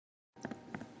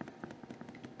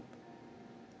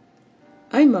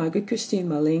I'm Margaret Christine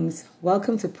Mullings.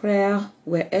 Welcome to prayer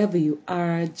wherever you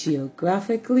are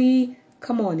geographically.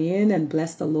 Come on in and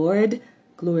bless the Lord.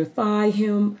 Glorify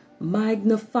Him,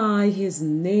 magnify His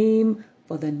name,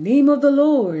 for the name of the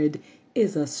Lord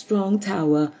is a strong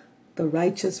tower. The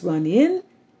righteous run in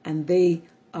and they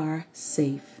are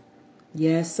safe.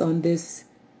 Yes, on this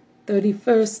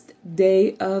 31st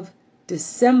day of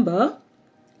December,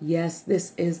 yes,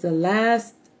 this is the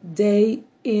last day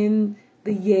in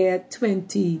the year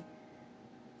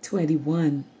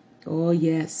 2021. Oh,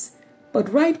 yes.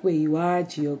 But right where you are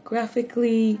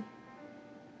geographically,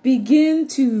 begin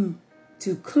to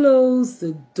close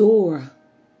the door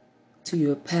to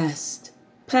your past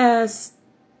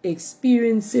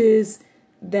experiences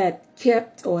that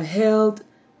kept or held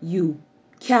you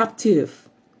captive.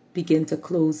 Begin to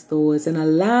close doors and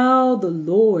allow the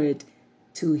Lord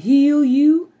to heal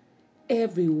you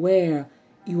everywhere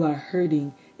you are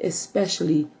hurting,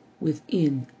 especially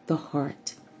within the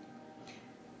heart.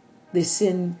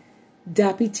 Listen,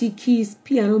 Deputy Keys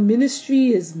Piano Ministry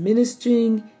is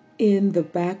ministering in the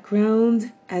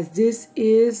background as this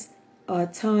is our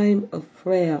time of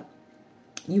prayer.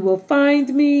 You will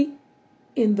find me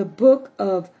in the book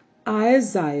of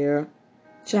Isaiah,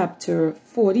 chapter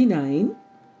 49,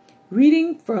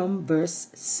 reading from verse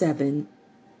 7.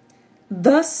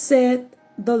 Thus saith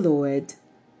the Lord,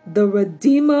 the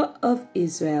Redeemer of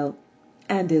Israel,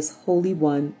 and His Holy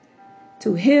One,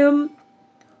 to him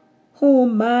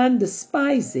whom man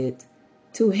despiseth,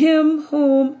 to him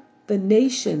whom the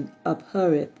nation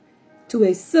abhorreth, to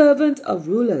a servant of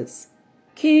rulers,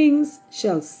 kings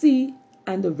shall see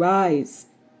and arise,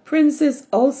 princes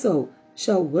also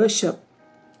shall worship,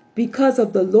 because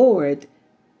of the Lord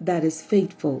that is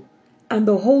faithful, and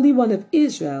the Holy One of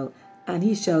Israel, and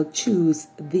He shall choose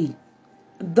thee.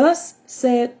 Thus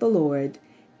saith the Lord,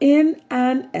 in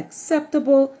an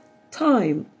acceptable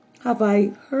time have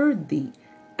I heard thee,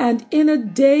 and in a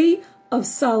day of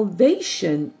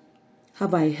salvation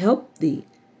have I helped thee,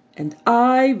 and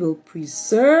I will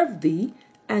preserve thee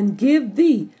and give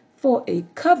thee for a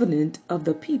covenant of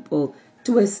the people,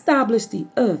 to establish the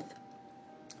earth,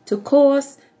 to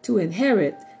cause to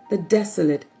inherit the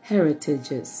desolate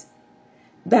heritages,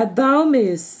 that thou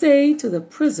mayest say to the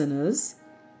prisoners,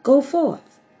 go forth.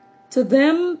 To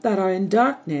them that are in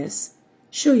darkness,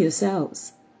 show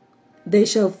yourselves. They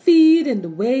shall feed in the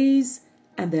ways,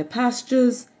 and their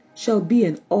pastures shall be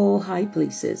in all high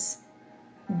places.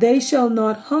 They shall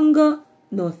not hunger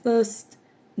nor thirst,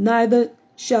 neither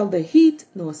shall the heat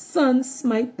nor sun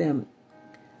smite them.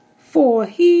 For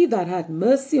He that hath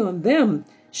mercy on them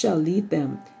shall lead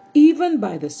them, even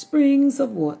by the springs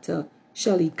of water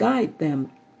shall He guide them.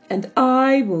 And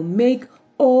I will make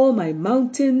all my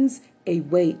mountains a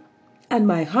way, and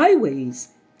my highways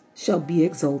shall be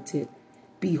exalted.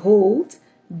 Behold,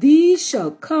 these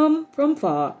shall come from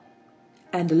far,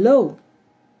 and lo,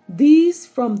 these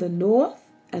from the north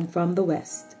and from the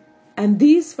west, and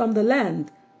these from the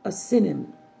land of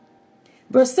Sinim.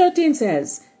 Verse 13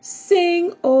 says,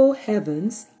 sing, O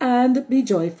heavens, and be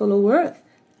joyful, O earth,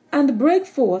 and break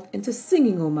forth into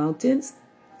singing, O mountains,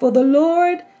 for the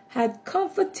Lord hath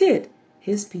comforted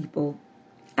His people,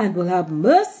 and will have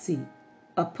mercy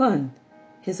upon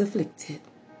His afflicted.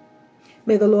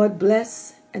 May the Lord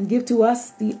bless and give to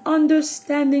us the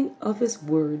understanding of His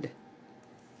word.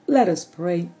 Let us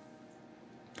pray.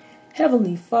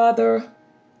 Heavenly Father,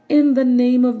 in the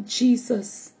name of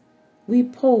Jesus, we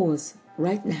pause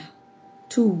right now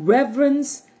to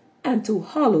reverence and to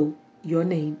hallow your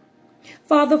name.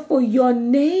 Father, for your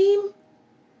name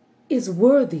is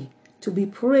worthy to be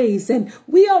praised. And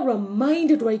we are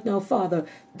reminded right now, Father,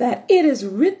 that it is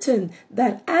written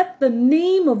that at the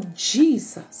name of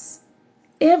Jesus,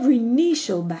 every knee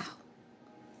shall bow,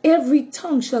 every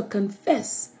tongue shall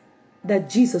confess that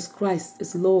Jesus Christ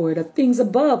is Lord, of things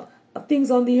above, of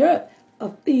things on the earth,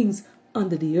 of things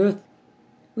under the earth.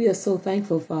 We are so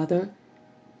thankful, Father,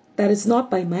 that it's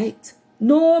not by might,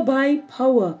 nor by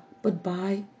power, but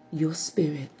by your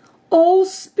Spirit. O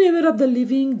Spirit of the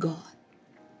living God,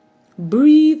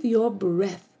 breathe your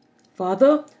breath,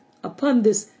 Father, upon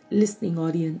this listening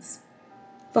audience.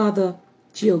 Father,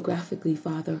 geographically,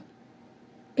 Father,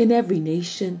 in every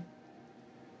nation,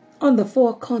 on the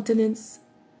 4 continents,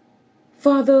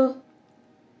 Father,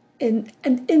 and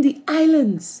in the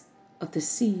islands of the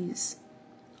seas.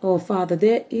 Oh, Father,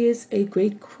 there is a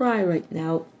great cry right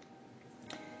now.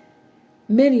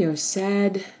 Many are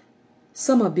sad.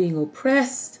 Some are being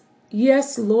oppressed.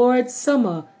 Yes, Lord, some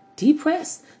are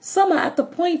depressed. Some are at the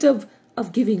point of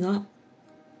giving up.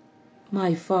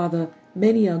 My Father,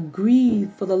 many are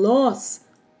grieved for the loss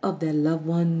of their loved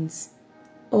ones.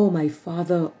 Oh, my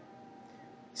Father,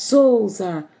 Souls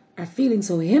are feeling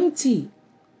so empty.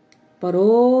 But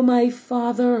oh, my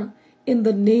Father, in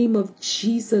the name of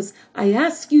Jesus, I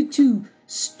ask you to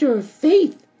stir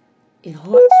faith in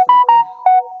hearts right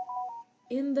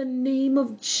now. In the name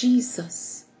of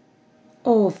Jesus.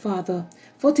 Oh, Father,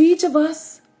 for to each of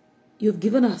us, you've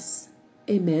given us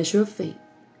a measure of faith.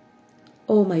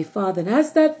 Oh, my Father, and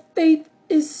as that faith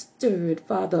is stirred,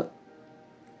 Father,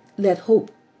 let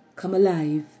hope come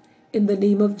alive in the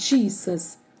name of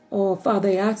Jesus. Oh, Father,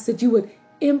 I ask that you would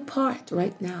impart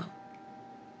right now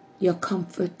your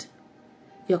comfort,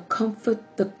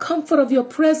 the comfort of your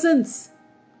presence.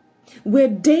 Where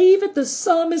David the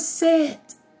psalmist said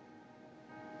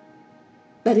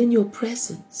that in your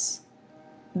presence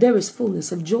there is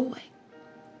fullness of joy.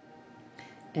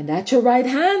 And at your right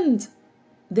hand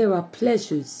there are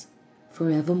pleasures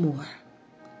forevermore.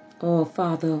 Oh,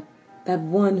 Father, that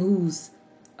one who's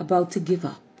about to give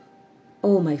up.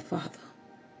 Oh, my Father,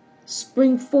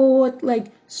 spring forth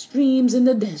like streams in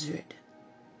the desert.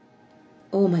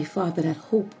 Oh, my Father, that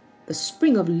hope, the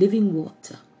spring of living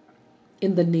water,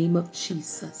 in the name of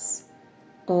Jesus.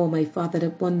 Oh, my Father,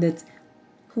 that one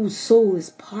whose soul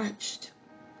is parched.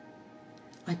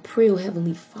 I pray, oh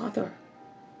Heavenly Father,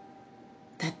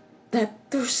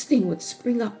 that thirsting would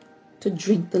spring up to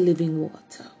drink the living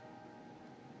water.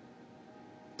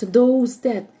 To those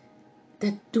that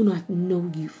do not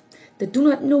know you, that do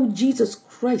not know Jesus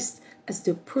Christ as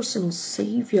their personal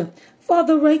Savior.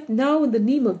 Father, right now in the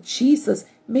name of Jesus,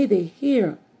 may they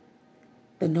hear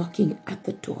the knocking at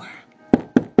the door.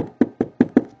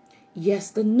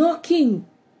 Yes, the knocking.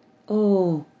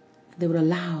 Oh, they would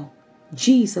allow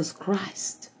Jesus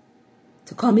Christ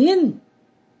to come in.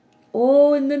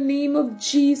 Oh, in the name of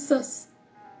Jesus.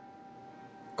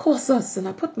 Cause us, and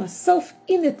I put myself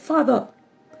in it, Father,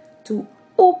 to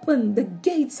open the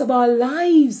gates of our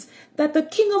lives that the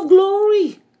King of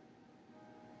Glory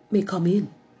may come in.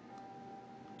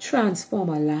 Transform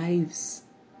our lives.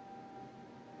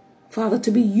 Father,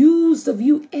 to be used of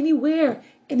you anywhere,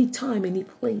 anytime, any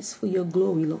place for your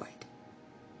glory, Lord.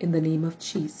 In the name of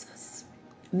Jesus.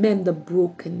 Mend the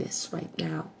brokenness right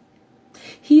now.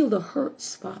 Heal the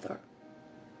hurts, Father.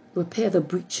 Repair the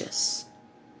breaches.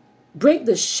 Break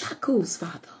the shackles,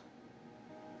 Father.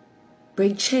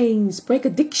 Break chains, break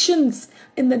addictions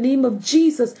in the name of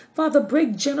Jesus. Father,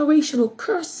 break generational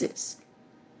curses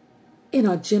in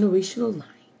our generational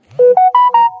line.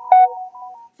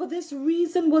 For this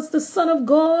reason was the Son of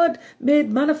God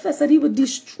made manifest, that he would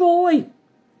destroy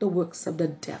the works of the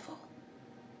devil.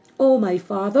 Oh, my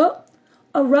Father,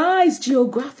 arise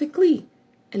geographically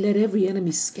and let every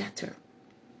enemy scatter.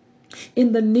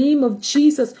 In the name of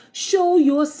Jesus, show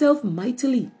yourself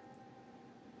mightily.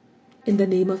 In the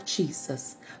name of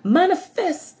Jesus,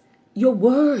 manifest your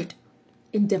word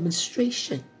in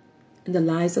demonstration in the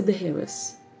lives of the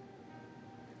hearers.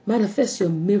 Manifest your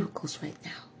miracles right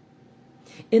now.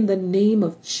 In the name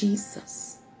of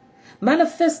Jesus,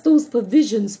 manifest those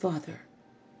provisions, Father.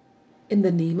 In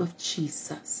the name of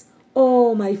Jesus.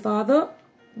 Oh, my Father,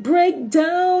 break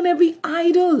down every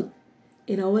idol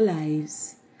in our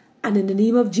lives. And in the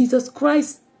name of Jesus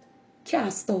Christ,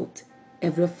 cast out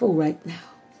every foe right now.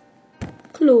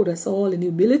 Clothe us all in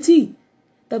humility,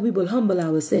 that we will humble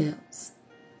ourselves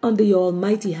under your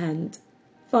almighty hand.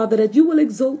 Father, that you will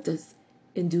exalt us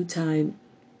in due time.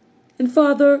 And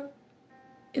Father,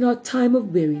 in our time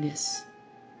of weariness,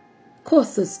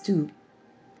 cause us to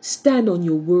stand on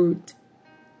your word.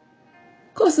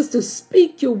 Cause us to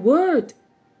speak your word,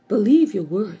 believe your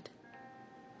word.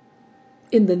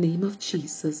 In the name of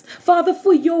Jesus. Father,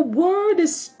 for your word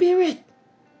is spirit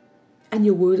and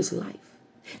your word is life.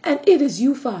 And it is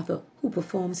you, Father, who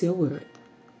performs your word.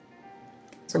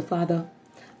 So, Father,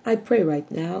 I pray right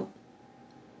now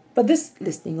for this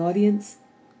listening audience,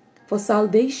 for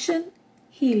salvation,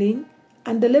 healing,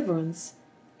 and deliverance,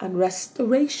 and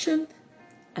restoration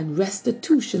and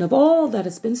restitution of all that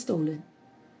has been stolen.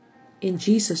 In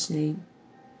Jesus' name,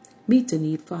 meet the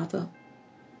need, Father,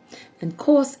 and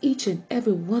cause each and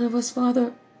every one of us,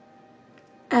 Father,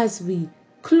 as we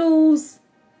close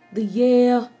the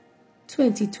year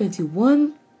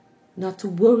 2021, not to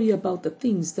worry about the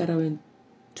things that are in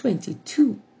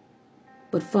 22,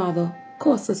 but Father,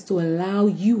 cause us to allow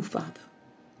you, Father,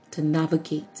 to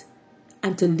navigate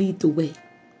and to lead the way.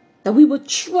 That we will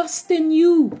trust in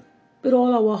you with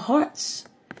all our hearts.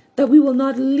 That we will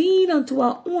not lean unto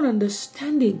our own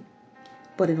understanding,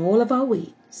 but in all of our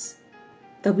ways,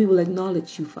 that we will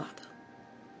acknowledge you, Father.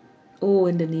 Oh,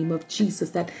 in the name of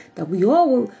Jesus, that we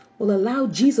all will allow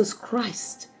Jesus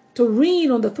Christ to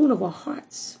reign on the throne of our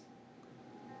hearts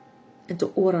and to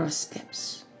order our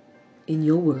steps in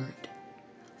your word.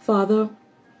 Father,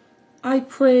 I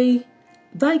pray,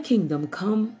 thy kingdom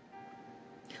come.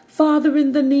 Father,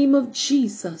 in the name of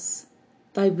Jesus,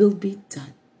 thy will be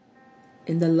done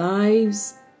in the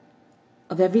lives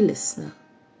of every listener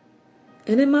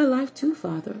and in my life too,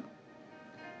 Father.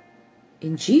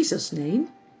 In Jesus' name,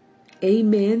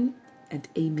 amen and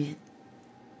amen.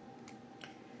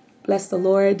 Bless the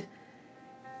Lord.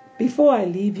 Before I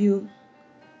leave you,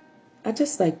 I'd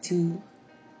just like to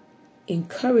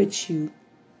encourage you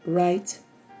right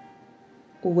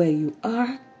where you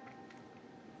are,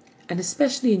 and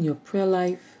especially in your prayer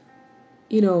life.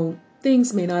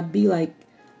 Things may not be like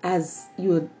as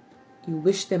you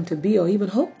wish them to be or even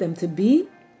hope them to be,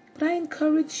 but I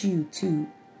encourage you to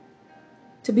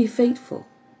be faithful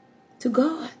to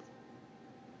God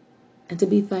and to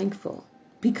be thankful,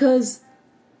 because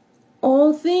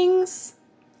all things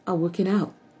are working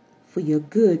out for your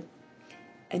good.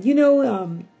 And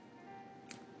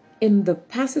in the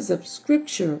passage of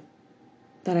scripture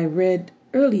that I read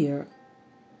earlier,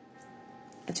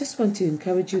 I just want to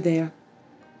encourage you there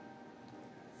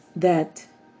that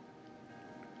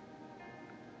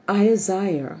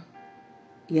Isaiah,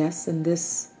 yes, in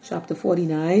this chapter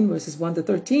 49, verses 1 to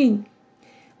 13,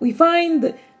 we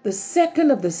find the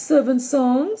second of the servant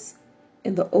songs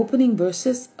in the opening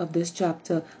verses of this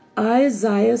chapter.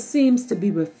 Isaiah seems to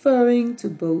be referring to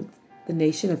both the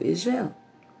nation of Israel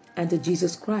and to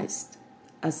Jesus Christ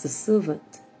as the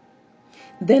servant.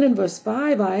 Then in verse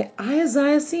 5,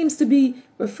 Isaiah seems to be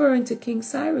referring to King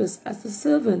Cyrus as the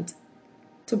servant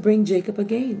to bring Jacob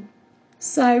again.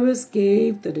 Cyrus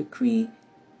gave the decree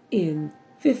in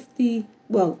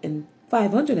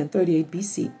 538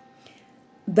 BC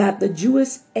that the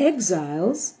Jewish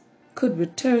exiles could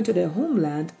return to their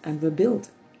homeland and rebuild.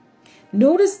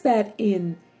 Notice that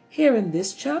here in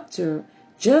this chapter,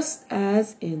 just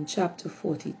as in chapter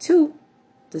 42,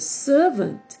 the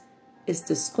servant is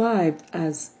described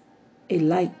as a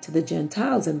light to the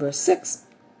Gentiles. In verse 6,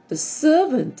 the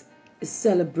servant is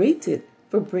celebrated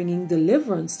for bringing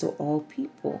deliverance to all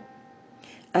people.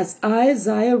 As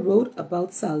Isaiah wrote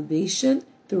about salvation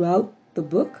throughout the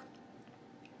book,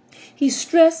 he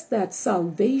stressed that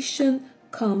salvation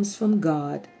comes from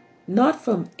God, not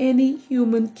from any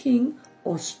human king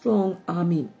or strong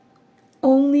army.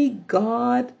 Only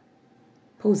God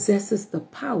possesses the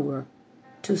power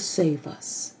to save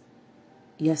us.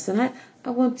 Yes, and I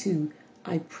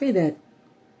pray that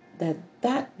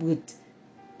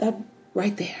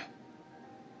right there,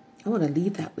 I want to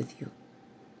leave that with you.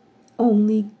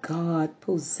 Only God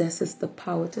possesses the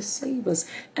power to save us.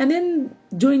 And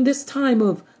during this time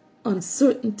of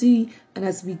uncertainty, and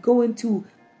as we go into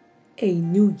a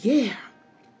new year,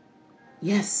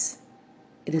 yes,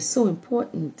 it is so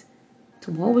important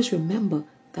to always remember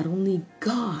that only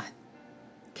God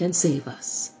can save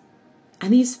us.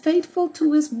 And He's faithful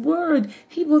to His word.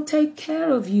 He will take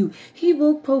care of you. He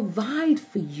will provide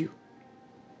for you.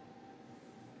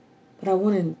 But I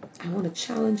want to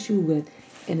challenge you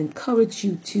and encourage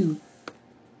you to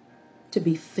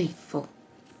be faithful,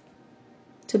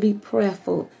 to be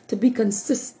prayerful, to be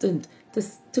consistent,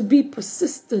 to be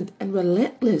persistent and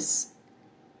relentless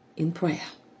in prayer.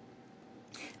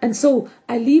 And so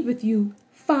I leave with you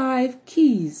 5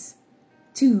 keys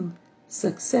to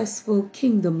successful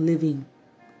kingdom living.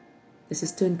 This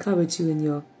is to encourage you in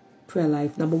your prayer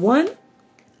life. Number 1,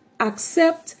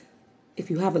 accept,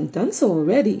 if you haven't done so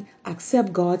already,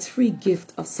 accept God's free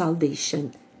gift of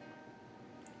salvation.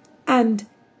 And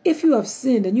if you have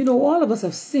sinned, and all of us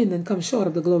have sinned and come short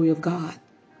of the glory of God,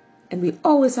 and we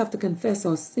always have to confess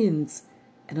our sins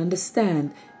and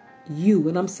understand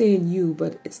and I'm saying you,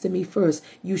 but it's to me first,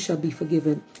 you shall be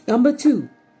forgiven. Number 2,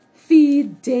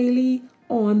 feed daily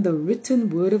on the written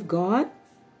word of God,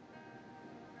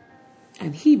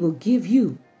 and He will give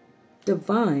you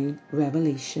divine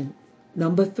revelation.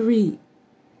 Number 3,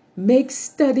 make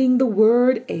studying the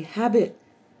word a habit.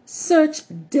 Search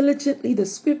diligently the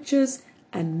scriptures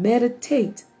and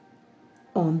meditate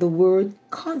on the word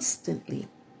constantly.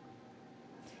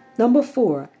 Number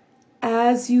 4,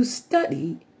 as you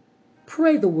study,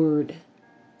 pray the word.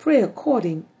 Pray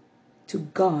according to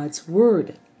God's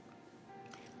word.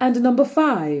 And number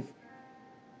 5,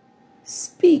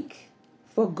 speak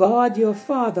for God your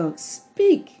Father.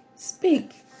 Speak.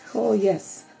 Oh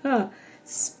yes.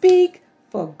 Speak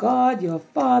for God your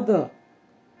Father.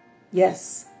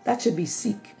 Yes, that should be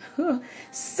seek.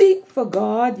 Seek for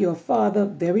God your Father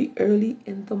very early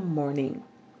in the morning.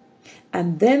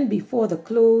 And then before the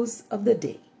close of the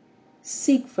day,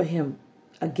 seek for Him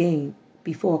again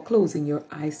before closing your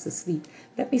eyes to sleep.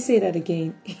 Let me say that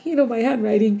again. My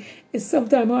handwriting is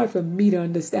sometimes hard for me to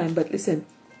understand, but listen.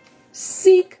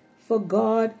 Seek for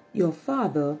God your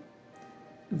Father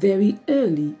very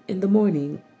early in the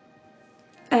morning.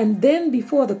 And then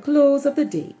before the close of the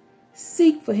day,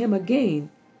 seek for him again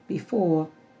before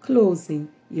closing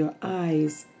your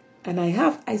eyes. And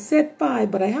I said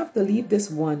 5, but I have to leave this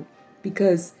one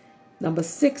because number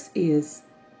 6 is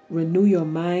renew your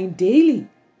mind daily,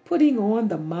 putting on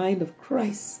the mind of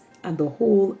Christ and the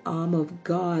whole armor of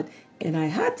God. And I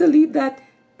had to leave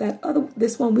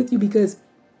this one with you because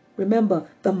remember,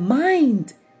 the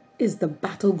mind is the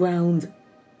battleground.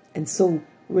 And so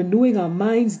renewing our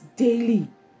minds daily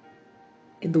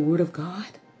in the Word of God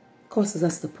causes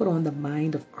us to put on the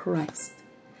mind of Christ.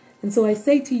 And so I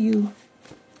say to you,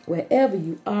 wherever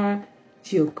you are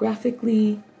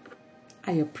geographically,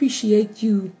 I appreciate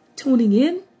you tuning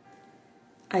in.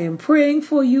 I am praying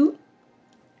for you.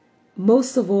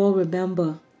 Most of all,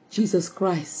 remember, Jesus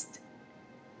Christ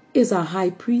is our high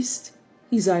priest.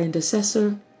 He's our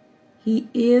intercessor. He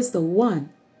is the one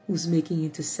who's making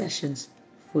intercessions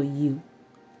for you.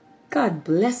 God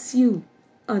bless you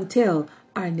until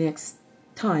our next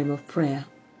time of prayer.